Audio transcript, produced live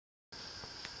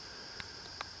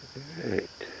Alright,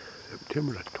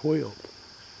 September the 12th.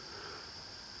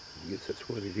 I guess that's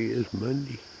what it is,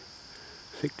 Monday.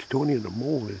 6:20 in the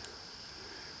morning.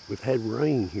 We've had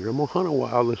rain here. I'm gonna hunt a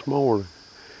while this morning.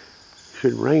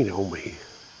 Should rain on me.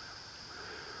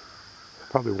 I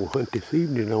probably won't hunt this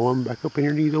evening though. I'm back up in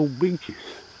here in these old beaches.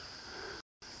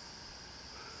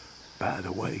 By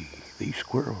the way, these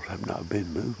squirrels have not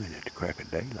been moving at the crack of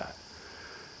daylight.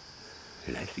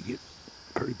 It has to get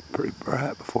pretty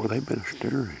bright before they've been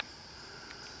stirring.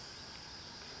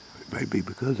 It may be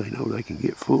because they know they can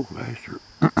get full faster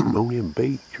on them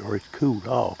beach, or it's cooled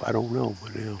off. I don't know,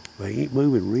 but now they ain't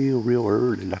moving real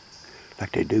early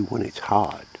like they do when it's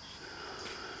hot.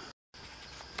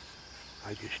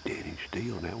 I just standing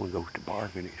still, and that one goes to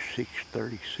barking at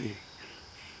 6:36.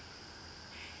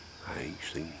 I ain't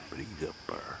seen him, but he's up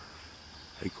there.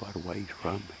 He's quite a ways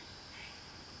from me.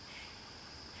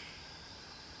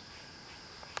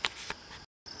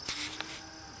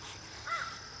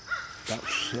 About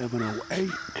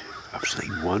 7:08, I've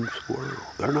seen one squirrel.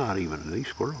 They're not even, these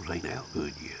squirrels ain't out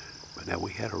good yet. But now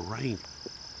we had a rain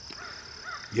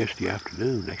yesterday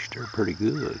afternoon. They stir pretty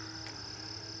good.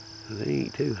 They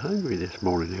ain't too hungry this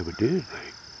morning,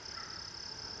 evidently.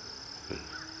 But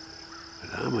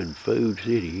I'm in Food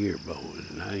City here, boys,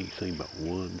 and I ain't seen but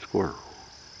one squirrel.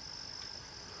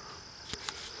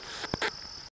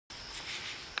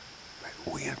 That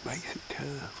wind makes it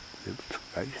tough.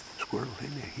 There's squirrels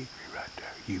in that hickory right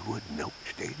there. You wouldn't know it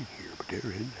standing here, but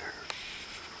they're in there.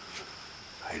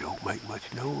 They don't make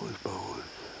much noise, boys.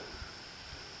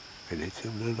 And it's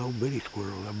them little old bitty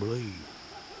squirrels, I believe.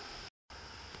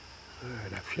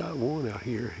 Alright, I've shot one out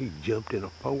here. He jumped in a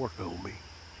fork on me.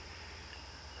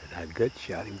 And I gut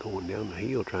shot him going down the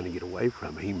hill trying to get away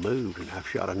from me. He moved, and I've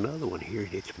shot another one here.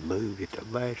 It's moved at the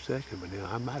last second, but now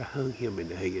I might have hung him in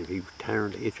the head if he was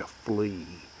turned. It's a flea.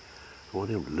 One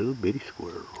of them little bitty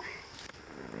squirrels.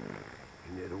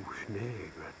 And that old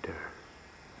snag right there.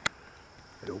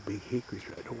 That old big hickory's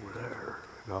right over there.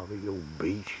 And all these old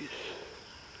beaches.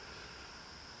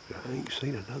 But I ain't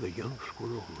seen another young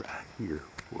squirrel right here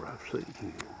where I've seen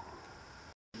him.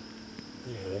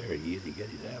 Yeah, there he is. He got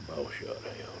his eyeball shot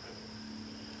out.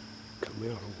 Come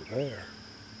out over there.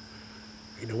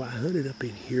 You know, I hunted up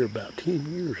in here about 10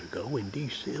 years ago in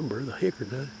December. The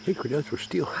hickory nuts were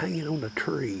still hanging on the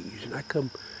trees. And I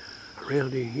come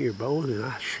around in here, boys, and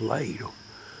I slayed them.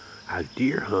 I was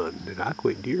deer hunting, and I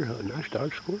quit deer hunting. I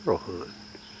started squirrel hunting.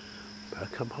 But I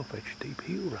come off that steep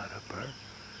hill right up there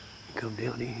and come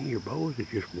down in here, boys, and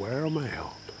just wear them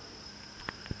out.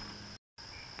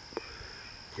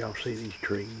 Y'all see these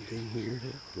trees in here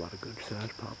now? A lot of good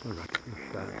sized poplar right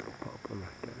there. Poplar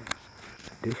right there.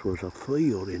 This was a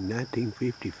field in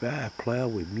 1955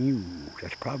 plowed with mules.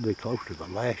 That's probably close to the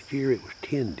last year it was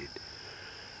tended.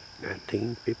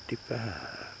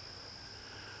 1955.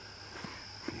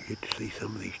 You get to see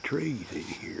some of these trees in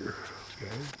here.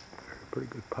 Okay? There's a pretty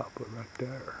good poplar right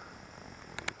there.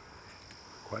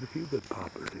 Quite a few good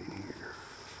poplars in here.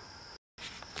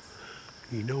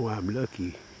 You know I'm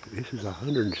lucky. This is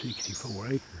 164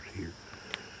 acres here.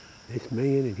 This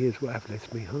man and his wife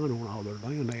lets me hunt on all their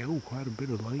land. They own quite a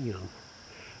bit of land.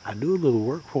 I do a little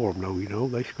work for them though, you know.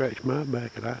 They scratch my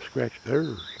back and I scratch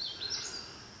theirs.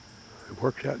 It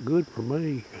works out good for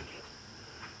me.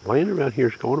 Land around here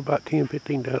is going about $10,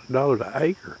 $15 an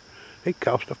acre. It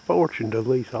costs a fortune to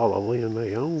lease all the land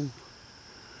they own.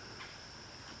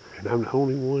 And I'm the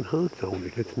only one hunts on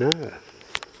it. It's nice.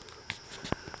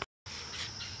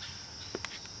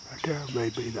 There may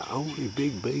be the only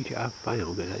big beach I've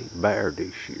found that ain't bare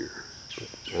this year. But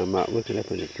I'm not looking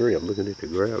up in the tree. I'm looking at the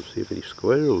ground to see if any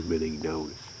squirrels been eating on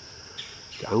it.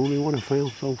 It's the only one I've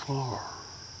found so far.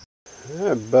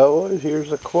 Alright, boys,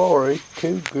 here's the quarry.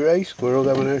 2 gray squirrels.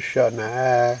 That one there shot in the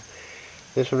eye.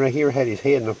 This one right here had his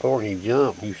head in the fork and he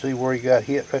jumped. You see where he got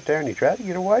hit right there, and he tried to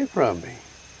get away from me.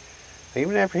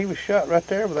 Even after he was shot right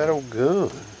there with that old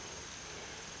gun.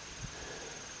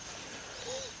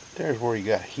 There's where he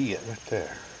got hit, right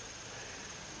there.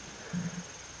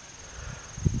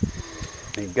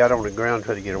 He got on the ground and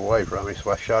tried to get away from me,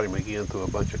 so I shot him again through a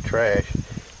bunch of trash.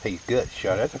 His guts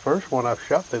shot. That's the first one I've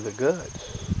shot through the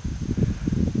guts.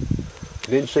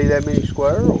 Didn't see that many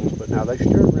squirrels, but now they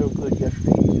stirred real good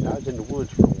yesterday evening. I was in the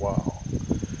woods for a while.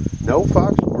 No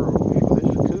fox squirrels, but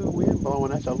this cool wind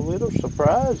blowing, that's a little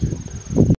surprising.